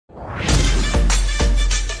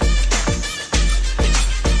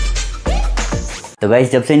तो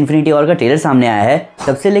गाइस जब से इन्फिनिटी वॉर का ट्रेलर सामने आया है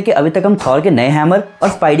तब से लेके अभी तक हम थॉर के नए हैमर और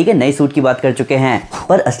स्पाइडी के नए सूट की बात कर चुके हैं,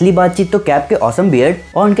 पर असली बातचीत तो कैप के ऑसम बियर्ड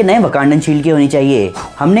और उनके नए वकांडन शील्ड की होनी चाहिए।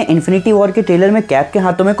 हमने इन्फिनिटी वॉर के ट्रेलर में कैप के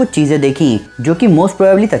हाथों में कुछ चीजें देखी जो कि मोस्ट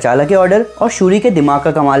प्रोबेबली तचाला के ऑर्डर और शूरी के दिमाग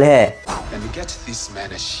का कमाल है।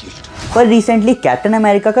 पर रिसेंटली कैप्टन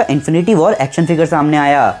अमेरिका का इन्फिनिटी वॉर एक्शन फिगर सामने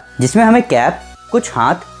आया जिसमें हमें कैप, कुछ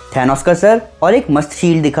हाथ, थैनोस का सर और एक मस्त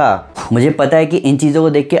शील्ड दिखा। मुझे पता है कि इन चीजों को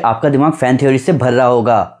देख के आपका दिमाग फैन थ्योरी से भर रहा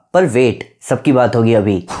होगा, पर वेट, सबकी बात होगी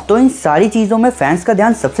अभी। तो इन सारी चीजों में फैंस का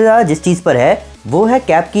ध्यान सबसे ज्यादा जिस चीज पर है वो है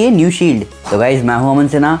कैप की ये न्यू शील्ड। तो गाइज मैं हूं अमन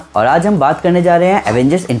सिन्हा और आज हम बात करने जा रहे हैं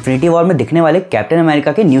एवेंजर्स इन्फिनिटी वॉर में दिखने वाले कैप्टन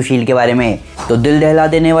अमेरिका के न्यू शील्ड के बारे में। तो दिल दहला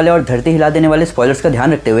देने वाले और धरती हिला देने वाले स्पॉयलर्स का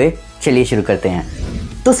ध्यान रखते हुए चलिए शुरू करते हैं।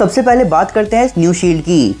 तो सबसे पहले बात करते हैं इस न्यू शील्ड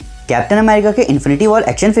की। कैप्टन अमेरिका के इन्फिनिटी वॉर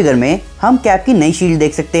एक्शन फिगर में हम कैप की नई शील्ड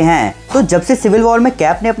देख सकते हैं। तो जब से सिविल वॉर में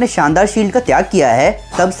कैप ने अपने शानदार शील्ड का त्याग किया है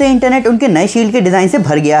तब से इंटरनेट उनके नए शील्ड के डिजाइन से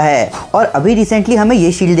भर गया है और अभी रिसेंटली हमें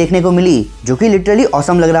ये शील्ड देखने को मिली जो कि लिटरली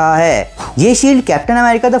ऑसम लग रहा है। ये shield captain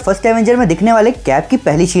America the first Avenger में दिखने वाले कैप की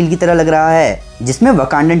पहली शील्ड की तरह लग रहा है जिसमें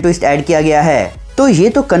वकांडन ट्विस्ट ऐड किया गया है। तो ये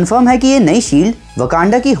तो कंफर्म है कि ये नई शील्ड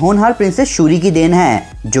वकांडा की होनहार प्रिंसेस शूरी की देन है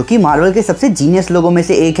जो कि मार्वल के सबसे जीनियस लोगों में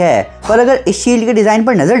से एक है। पर अगर इस शील्ड के डिजाइन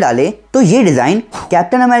पर नजर डाले तो ये design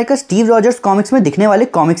captain America Steve Rogers comics में दिखने वाले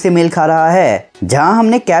कॉमिक्स से मेल खा रहा है, जहां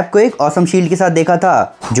हमने कैप को एक ऑसम शील्ड के साथ देखा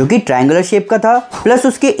था जो कि ट्रायंगुलर शेप का था, प्लस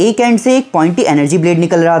उसके एक एंड से एक पॉइंटी एनर्जी ब्लेड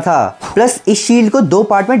निकल रहा था। प्लस इस शील्ड को दो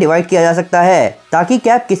पार्ट में डिवाइड किया जा सकता है ताकि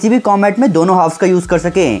कैप किसी भी कॉम्बैट में दोनों हाफ्स का यूज कर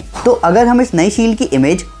सके। तो अगर हम इस नई शील्ड की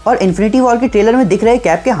इमेज और इन्फिनिटी वॉर के ट्रेलर में दिख रहे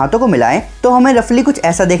कैप के हाथों को मिलाएं तो हमें रफली कुछ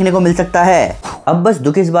ऐसा देखने को मिल सकता है। अब बस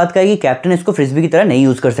दुख इस बात का है कि कैप्टन इसको फ्रिस्बी की तरह नहीं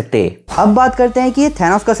यूज कर सकते। अब बात करते हैं कि ये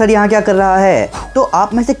थैनोस का सर यहाँ क्या कर रहा है। तो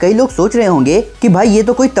आप में से कई लोग सोच रहे होंगे कि भाई ये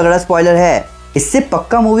तो कोई तगड़ा स्पॉइलर है, इससे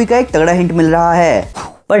पक्का मूवी का एक तगड़ा हिंट मिल रहा है।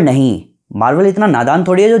 पर नहीं, मार्वल इतना नादान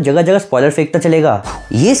थोड़ी है जो जगह जगह स्पॉइलर फेंकता चलेगा।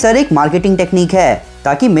 ये सर एक मार्केटिंग टेक्निक है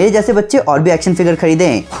ताकि मेरे जैसे बच्चे और भी एक्शन फिगर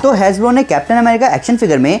खरीदें। तो हैसब्रो ने कैप्टन अमेरिका एक्शन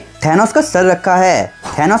फिगर में थैनोस का सर रखा है,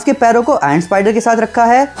 थैनोस के पैरों को आयरन स्पाइडर के साथ रखा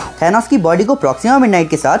है, थैनोस की बॉडी को प्रॉक्सिमा मिडनाइट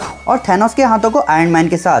के साथ और थैनोस के हाथों को आयरन मैन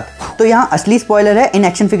के साथ। तो यहाँ असली स्पॉइलर है इन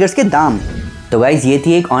एक्शन फिगर्स के दाम। तो गाइज ये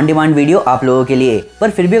थी एक ऑन डिमांड वीडियो आप लोगों के लिए, पर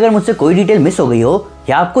फिर भी अगर मुझसे कोई डिटेल मिस हो गई हो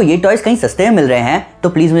या आपको ये टॉयज कहीं सस्ते में मिल रहे हैं तो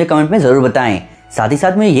प्लीज मुझे कमेंट में जरूर बताएं। साथ ही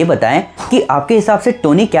साथ मुझे ये बताएं कि आपके हिसाब से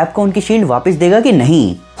टोनी कैप को उनकी शील्ड वापस देगा कि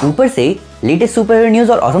नहीं। ऊपर से लेटेस्ट सुपर हीरो न्यूज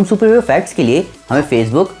और ऑसम सुपर हीरो फैक्ट्स के लिए हमें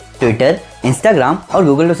फेसबुक, ट्विटर, इंस्टाग्राम और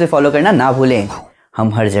गूगल से फॉलो करना ना भूलें,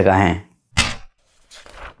 हम हर जगह हैं।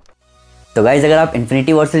 तो गाइज अगर आप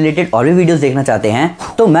इन्फिनिटी वॉर से रिलेटेड और भी वीडियोस देखना चाहते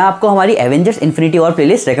हैं तो मैं आपको हमारी Avengers infinity war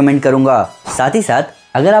playlist recommend करूंगा। साथ ही साथ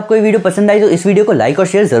अगर आपको ये वीडियो पसंद आई तो इस वीडियो को लाइक और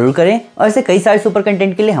शेयर जरूर करें और ऐसे कई सारे सुपर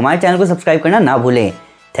कंटेंट के लिए हमारे चैनल को सब्सक्राइब करना ना भूलें।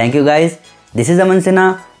 Thank you guys, this is Aman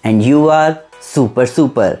Sinha and you are super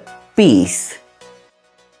super. Piece.